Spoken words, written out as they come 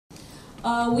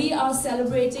We are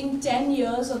celebrating 10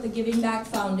 years of the Giving Back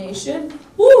Foundation.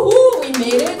 Woohoo! We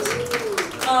made it.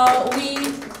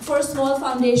 For a small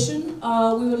foundation,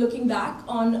 we were looking back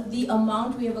on the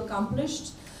amount we have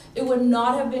accomplished. It would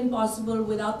not have been possible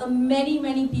without the many,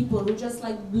 many people who just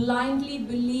like blindly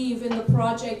believe in the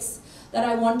projects that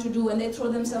I want to do, and they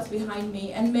throw themselves behind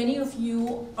me. And many of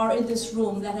you are in this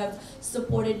room that have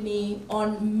supported me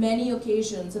on many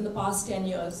occasions in the past 10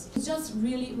 years. It's just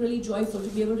really, really joyful to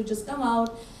be able to just come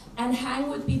out and hang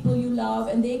with people you love,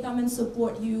 and they come and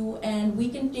support you, and we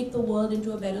can take the world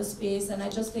into a better space. And I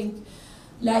just think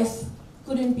life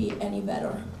couldn't be any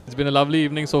better. It's been a lovely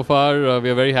evening so far. We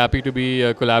are very happy to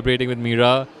be collaborating with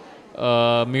Meera.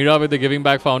 Meera with the Giving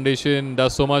Back Foundation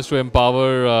does so much to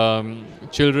empower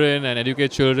children and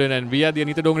educate children, and we at the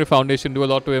Anita Dongre Foundation do a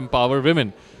lot to empower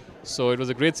women. So it was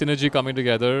a great synergy coming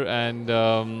together, and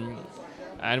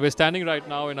we're standing right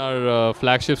now in our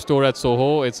flagship store at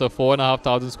Soho. It's a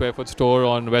 4,500 square foot store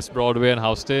on West Broadway and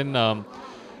Houston.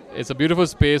 It's a beautiful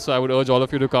space, so I would urge all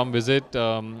of you to come visit.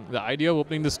 The idea of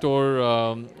opening the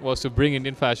store was to bring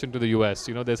Indian fashion to the US.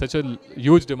 You know, there's such a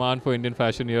huge demand for Indian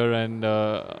fashion here, and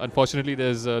unfortunately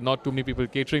there's not too many people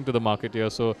catering to the market here.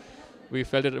 So we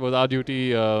felt it was our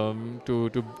duty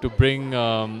to bring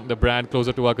the brand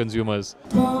closer to our consumers.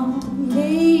 You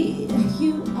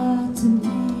are to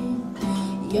me.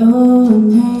 Your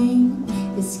name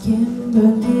is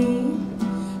Kimberly,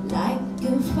 like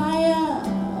a fire,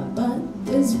 but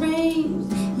there's rain.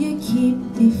 You keep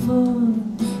me full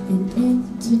and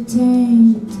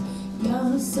entertained.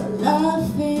 You're so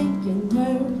loving, you're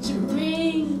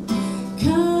nurturing.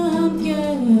 Come,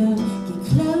 girl, get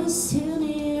close to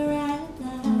me right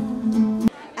now.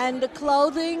 And the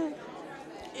clothing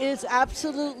is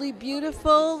absolutely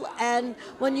beautiful, and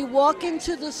when you walk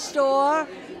into the store,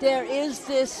 there is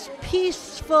this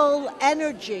peaceful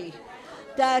energy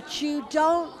that you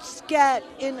don't get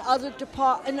in other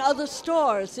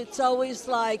stores. It's always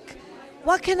like,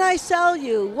 what can I sell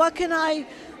you? What can I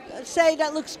say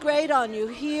that looks great on you?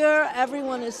 Here,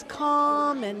 everyone is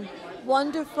calm and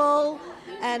wonderful,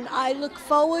 and I look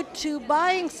forward to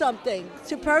buying something,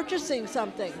 to purchasing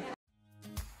something.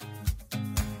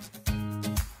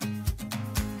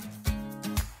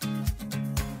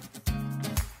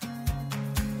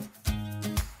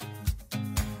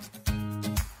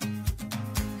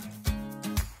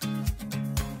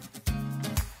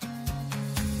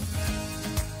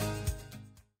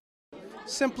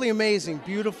 Simply amazing,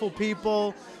 beautiful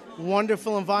people,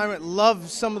 wonderful environment. Love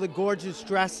some of the gorgeous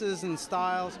dresses and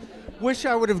styles. Wish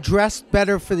I would have dressed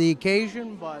better for the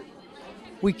occasion, but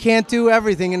we can't do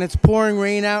everything, and it's pouring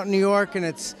rain out in New York, and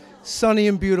it's sunny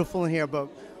and beautiful in here, but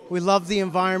we love the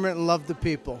environment and love the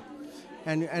people.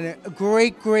 And a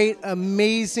great,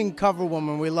 amazing cover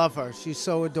woman. We love her. She's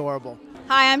so adorable.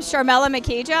 Hi, I'm Sharmella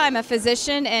Makija. I'm a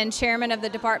physician and chairman of the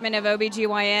Department of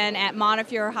OBGYN at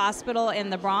Montefiore Hospital in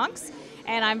the Bronx.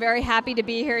 And I'm very happy to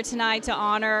be here tonight to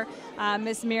honor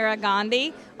Ms. Meera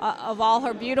Gandhi. Of all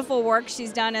her beautiful work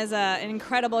she's done as an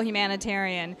incredible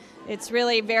humanitarian. It's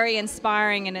really very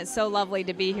inspiring, and it's so lovely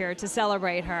to be here to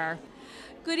celebrate her.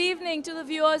 Good evening to the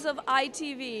viewers of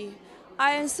ITV.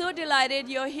 I am so delighted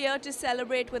you're here to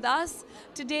celebrate with us.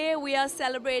 Today we are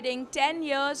celebrating 10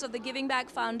 years of the Giving Back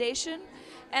Foundation,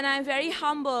 and I'm very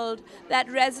humbled that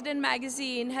Resident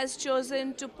Magazine has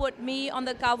chosen to put me on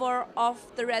the cover of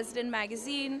the Resident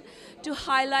Magazine to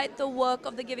highlight the work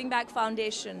of the Giving Back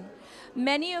Foundation.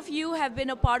 Many of you have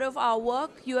been a part of our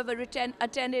work. You have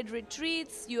attended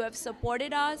retreats, you have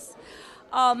supported us.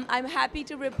 I'm happy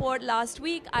to report last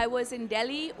week I was in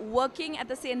Delhi working at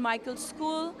the St. Michael's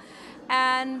School,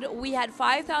 and we had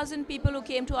 5,000 people who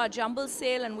came to our jumble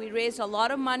sale, and we raised a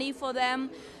lot of money for them.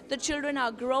 The children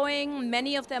are growing,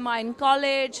 many of them are in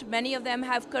college, many of them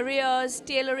have careers,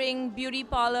 tailoring, beauty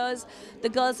parlors. The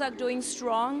girls are doing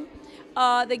strong.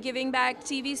 The Giving Back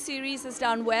TV series has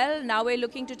done well. Now we're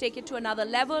looking to take it to another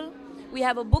level. We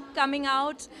have a book coming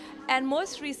out, and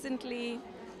most recently,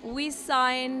 we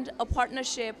signed a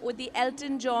partnership with the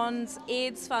Elton John's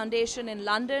AIDS Foundation in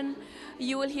London.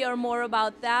 You will hear more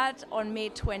about that on May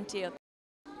 20th.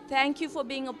 Thank you for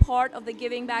being a part of the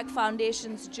Giving Back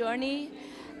Foundation's journey,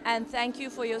 and thank you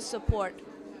for your support.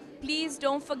 Please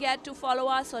don't forget to follow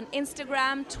us on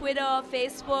Instagram, Twitter,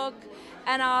 Facebook,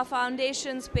 and our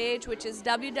foundation's page, which is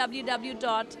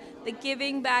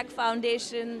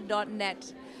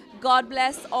www.thegivingbackfoundation.net. God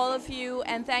bless all of you,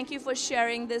 and thank you for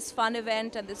sharing this fun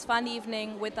event and this fun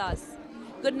evening with us.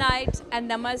 Good night and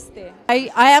namaste.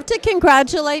 I have to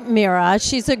congratulate Meera.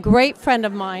 She's a great friend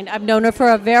of mine. I've known her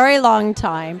for a very long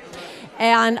time.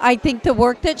 And I think the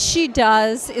work that she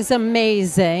does is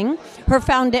amazing.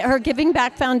 her Giving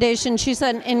Back Foundation. She's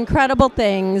done incredible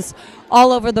things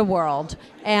all over the world,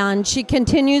 and she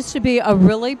continues to be a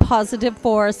really positive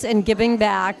force in giving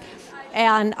back.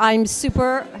 And I'm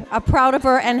super proud of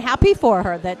her and happy for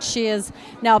her that she is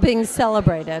now being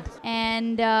celebrated.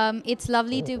 And it's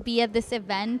lovely to be at this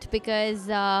event because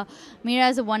Meera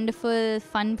is a wonderful,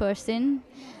 fun person.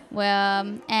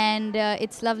 And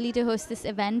it's lovely to host this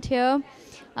event here.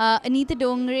 Anita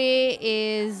Dongre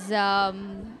is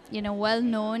well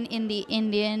known in the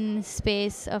Indian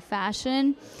space of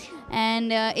fashion.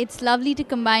 And it's lovely to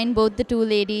combine both the two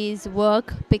ladies'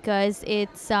 work because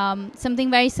it's something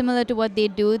very similar to what they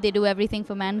do. They do everything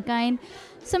for mankind.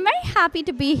 So I'm very happy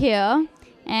to be here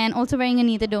and also wearing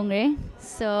Anita Dongre.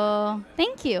 So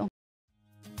thank you.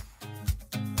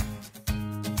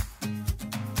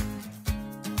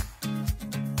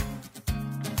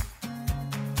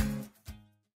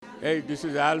 Hey, this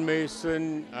is Al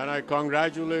Mason, and I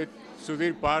congratulate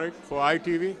Sudhir Parekh for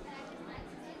ITV.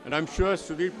 And I'm sure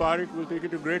Sudhir Parekh will take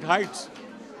it to great heights.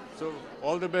 So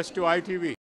all the best to ITV.